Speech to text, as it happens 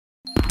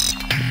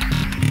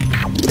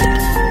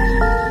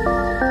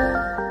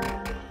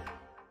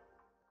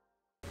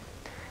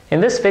In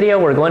this video,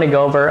 we're going to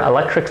go over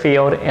electric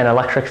field and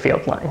electric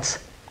field lines.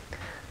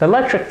 The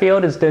electric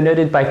field is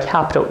denoted by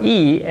capital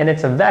E, and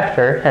it's a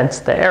vector, hence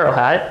the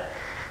arrowhead.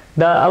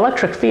 The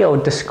electric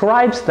field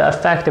describes the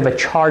effect of a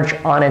charge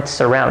on its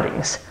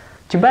surroundings.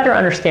 To better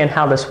understand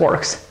how this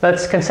works,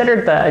 let's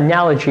consider the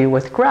analogy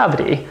with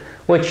gravity,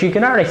 which you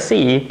can already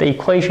see the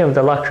equation of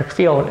the electric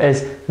field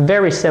is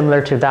very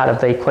similar to that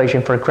of the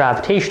equation for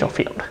gravitational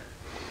field.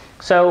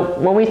 So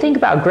when we think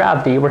about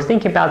gravity, we're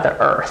thinking about the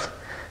Earth.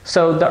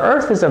 So the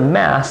Earth is a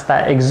mass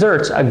that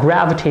exerts a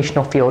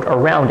gravitational field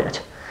around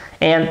it.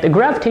 And the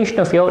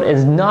gravitational field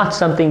is not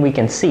something we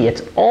can see.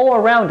 It's all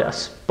around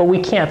us, but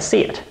we can't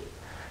see it.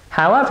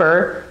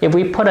 However, if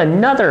we put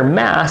another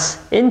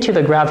mass into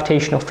the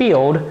gravitational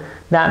field,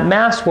 that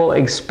mass will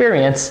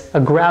experience a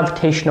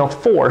gravitational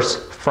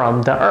force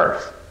from the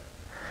Earth.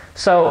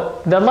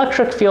 So the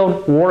electric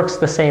field works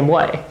the same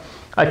way.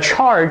 A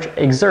charge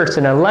exerts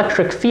an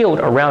electric field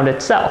around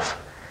itself.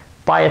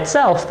 By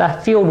itself,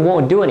 that field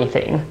won't do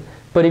anything.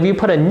 But if you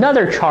put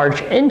another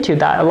charge into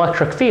that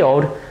electric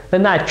field,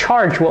 then that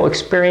charge will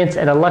experience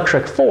an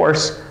electric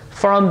force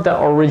from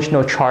the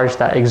original charge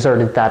that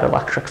exerted that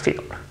electric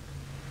field.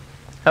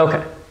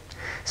 Okay,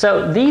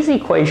 so these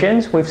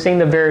equations, we've seen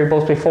the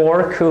variables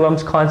before,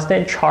 Coulomb's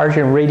constant, charge,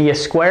 and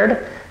radius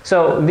squared.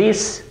 So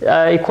these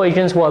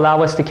equations will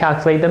allow us to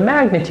calculate the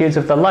magnitudes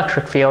of the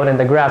electric field and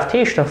the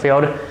gravitational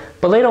field,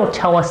 but they don't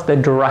tell us the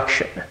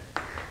direction.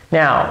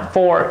 Now,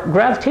 for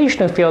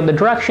gravitational field, the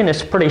direction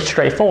is pretty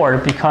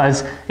straightforward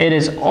because it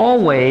is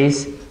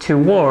always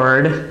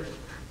toward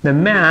the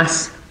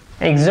mass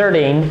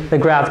exerting the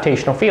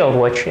gravitational field,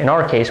 which in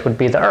our case would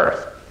be the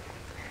Earth.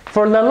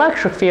 For the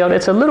electric field,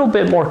 it's a little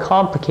bit more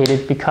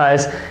complicated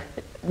because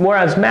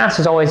whereas mass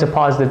is always a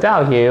positive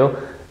value,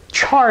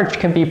 charge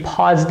can be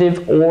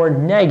positive or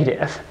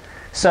negative.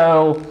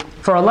 So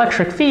for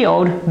electric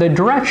field, the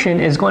direction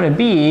is going to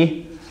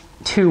be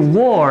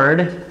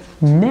toward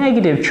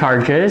negative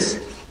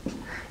charges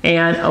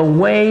and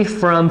away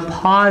from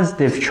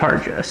positive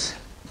charges.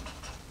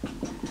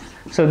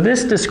 So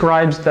this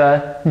describes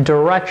the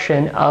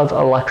direction of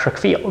electric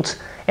fields.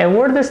 And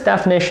where this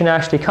definition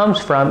actually comes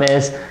from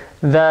is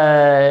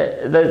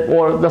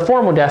the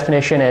formal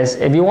definition is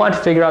if you want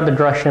to figure out the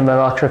direction of an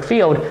electric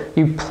field,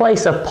 you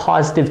place a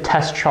positive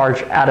test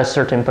charge at a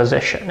certain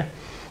position.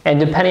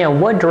 And depending on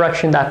what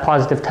direction that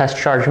positive test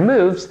charge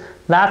moves,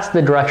 that's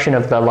the direction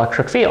of the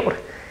electric field.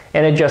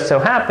 And it just so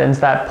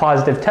happens that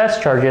positive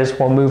test charges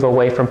will move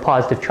away from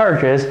positive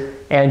charges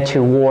and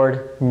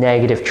toward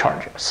negative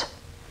charges.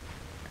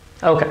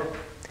 Okay.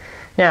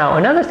 Now,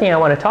 another thing I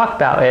want to talk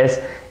about is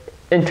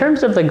in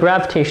terms of the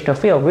gravitational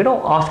field, we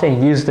don't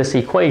often use this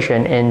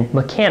equation in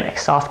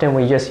mechanics. Often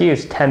we just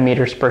use 10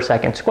 meters per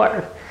second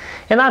squared.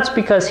 And that's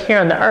because here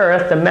on the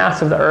Earth, the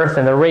mass of the Earth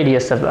and the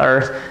radius of the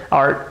Earth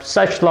are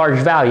such large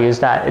values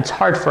that it's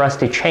hard for us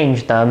to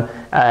change them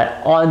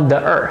on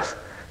the Earth.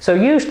 So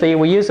usually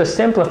we use a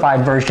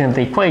simplified version of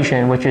the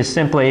equation, which is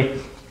simply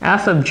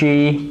f of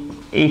g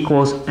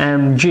equals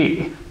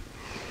mg.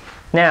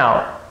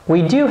 Now,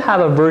 we do have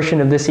a version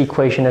of this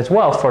equation as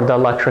well for the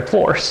electric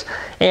force.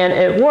 And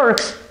it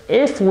works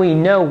if we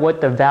know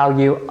what the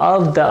value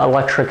of the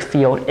electric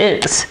field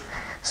is.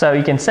 So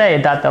you can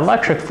say that the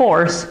electric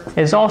force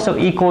is also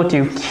equal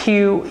to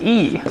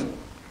QE.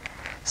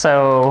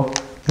 So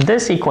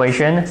this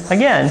equation,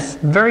 again,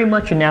 very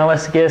much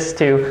analogous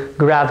to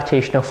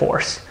gravitational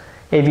force.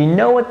 If you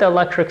know what the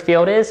electric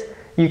field is,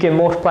 you can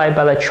multiply it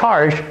by the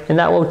charge, and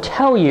that will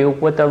tell you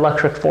what the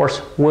electric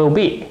force will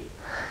be.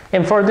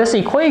 And for this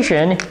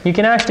equation, you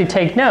can actually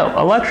take note.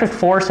 Electric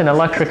force and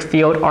electric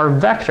field are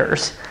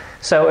vectors.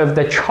 So if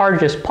the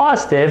charge is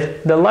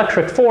positive, the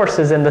electric force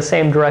is in the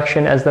same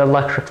direction as the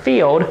electric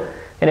field.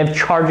 And if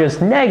charge is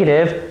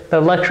negative, the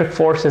electric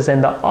force is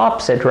in the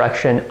opposite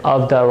direction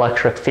of the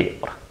electric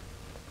field.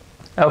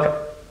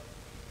 Okay.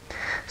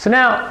 So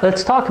now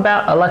let's talk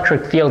about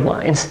electric field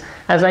lines.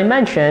 As I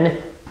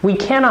mentioned, we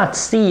cannot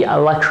see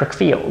electric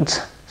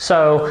fields.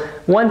 So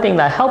one thing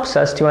that helps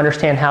us to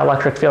understand how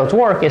electric fields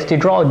work is to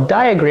draw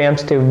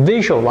diagrams to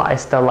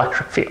visualize the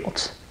electric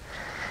fields.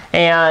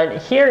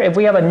 And here, if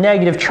we have a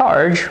negative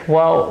charge,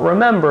 well,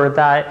 remember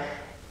that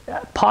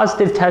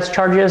positive test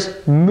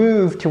charges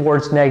move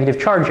towards negative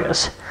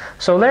charges.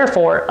 So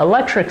therefore,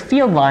 electric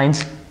field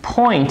lines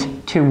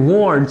point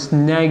towards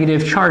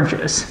negative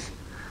charges.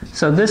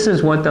 So this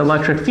is what the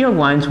electric field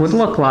lines would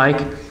look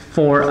like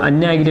for a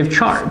negative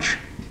charge.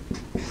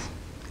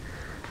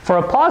 For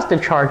a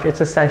positive charge, it's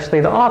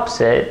essentially the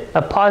opposite.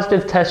 A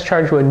positive test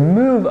charge would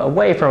move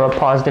away from a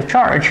positive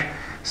charge.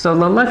 So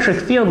the electric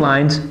field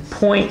lines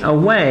point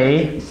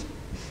away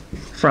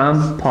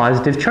from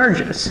positive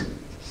charges.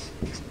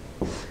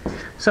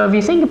 So if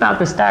you think about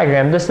this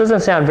diagram, this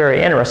doesn't sound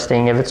very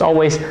interesting if it's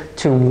always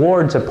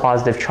towards a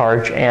positive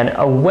charge and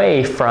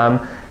away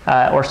from,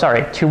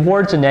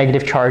 towards a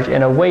negative charge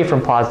and away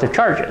from positive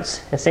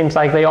charges. It seems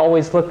like they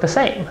always look the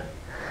same.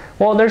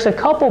 Well, there's a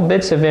couple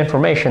bits of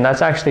information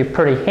that's actually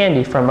pretty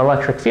handy from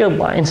electric field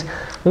lines.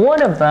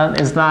 One of them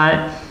is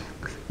that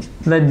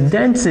the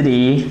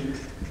density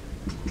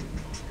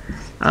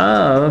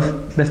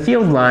of the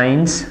field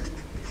lines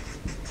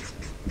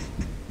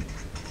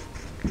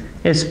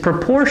is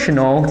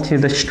proportional to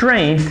the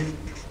strength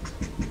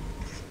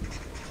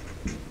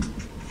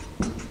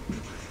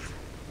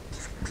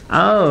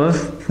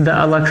of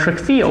the electric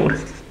field.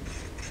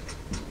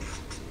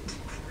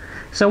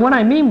 So what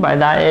I mean by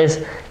that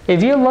is,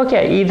 if you look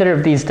at either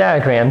of these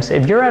diagrams,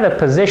 if you're at a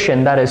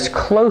position that is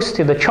close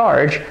to the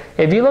charge,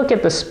 if you look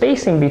at the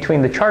spacing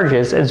between the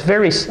charges,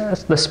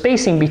 the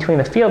spacing between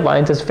the field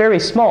lines is very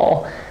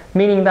small,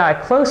 meaning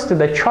that close to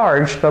the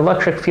charge, the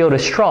electric field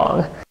is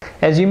strong.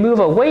 As you move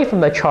away from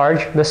the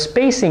charge, the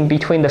spacing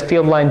between the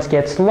field lines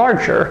gets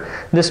larger.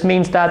 This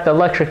means that the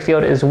electric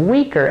field is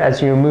weaker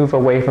as you move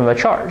away from the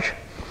charge.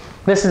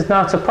 This is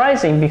not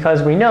surprising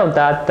because we know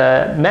that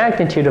the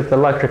magnitude of the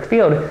electric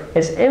field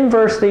is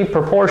inversely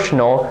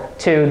proportional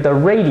to the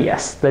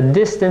radius, the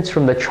distance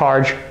from the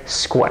charge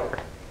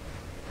squared.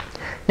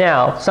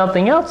 Now,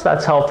 something else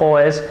that's helpful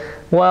is,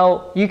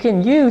 well, you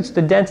can use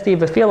the density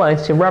of the field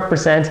lines to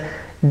represent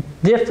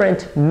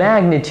different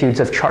magnitudes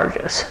of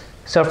charges.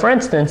 So for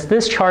instance,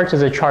 this charge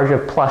is a charge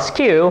of plus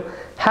q.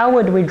 How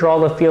would we draw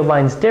the field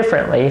lines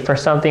differently for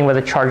something with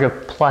a charge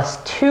of plus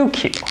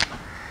 2q?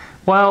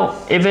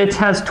 Well, if it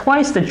has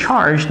twice the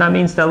charge, that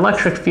means the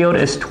electric field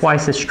is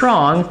twice as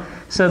strong.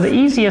 So the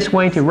easiest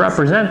way to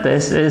represent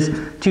this is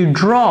to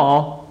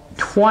draw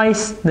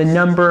twice the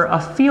number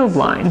of field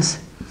lines.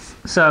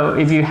 So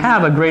if you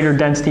have a greater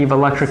density of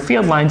electric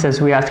field lines as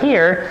we have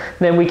here,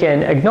 then we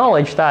can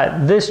acknowledge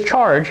that this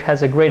charge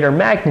has a greater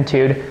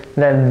magnitude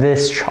than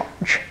this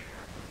charge.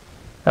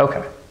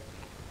 Okay.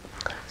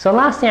 So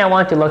last thing I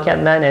want to look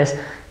at then is,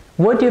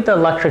 what do the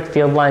electric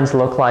field lines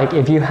look like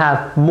if you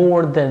have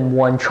more than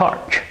one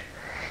charge?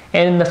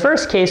 And in the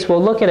first case,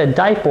 we'll look at a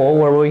dipole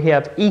where we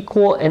have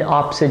equal and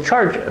opposite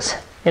charges.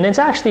 And it's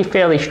actually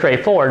fairly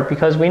straightforward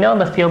because we know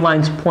the field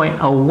lines point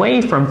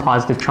away from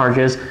positive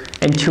charges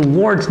and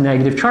towards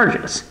negative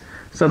charges.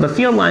 So the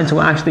field lines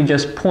will actually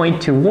just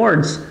point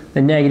towards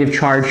the negative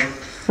charge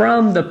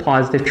from the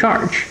positive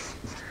charge.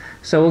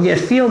 So we'll get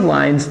field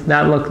lines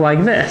that look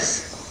like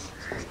this.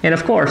 And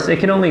of course, it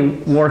can only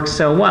work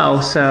so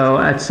well, so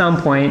at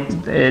some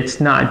point it's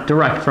not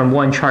direct from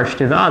one charge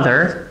to the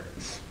other.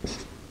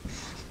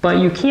 But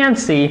you can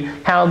see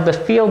how the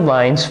field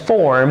lines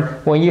form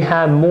when you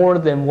have more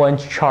than one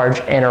charge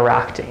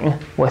interacting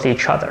with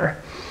each other.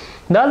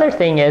 The other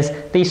thing is,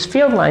 these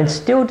field lines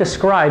still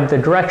describe the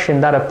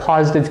direction that a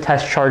positive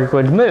test charge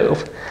would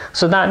move.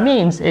 So that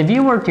means if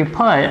you were to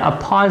put a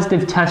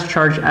positive test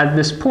charge at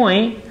this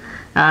point,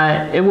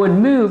 it would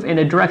move in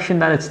a direction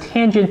that is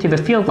tangent to the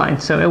field line,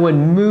 so it would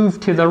move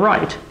to the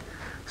right.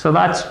 So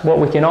that's what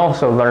we can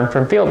also learn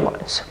from field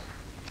lines.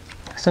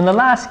 So in the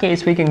last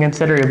case, we can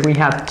consider if we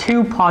have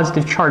two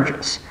positive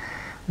charges.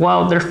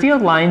 Well, their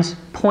field lines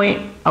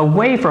point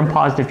away from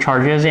positive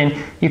charges, and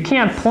you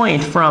can't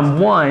point from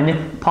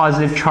one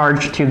positive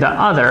charge to the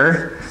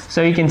other.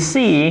 So you can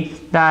see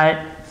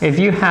that if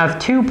you have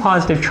two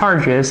positive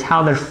charges,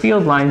 how their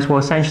field lines will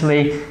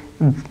essentially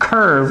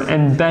curve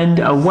and bend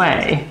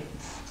away.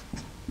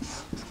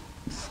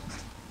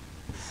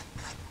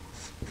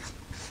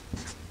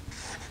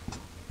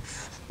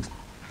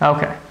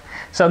 Okay,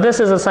 so this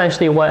is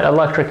essentially what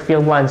electric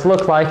field lines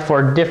look like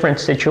for different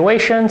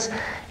situations.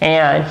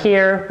 And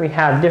here we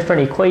have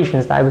different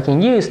equations that we can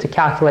use to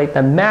calculate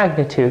the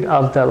magnitude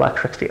of the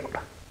electric field.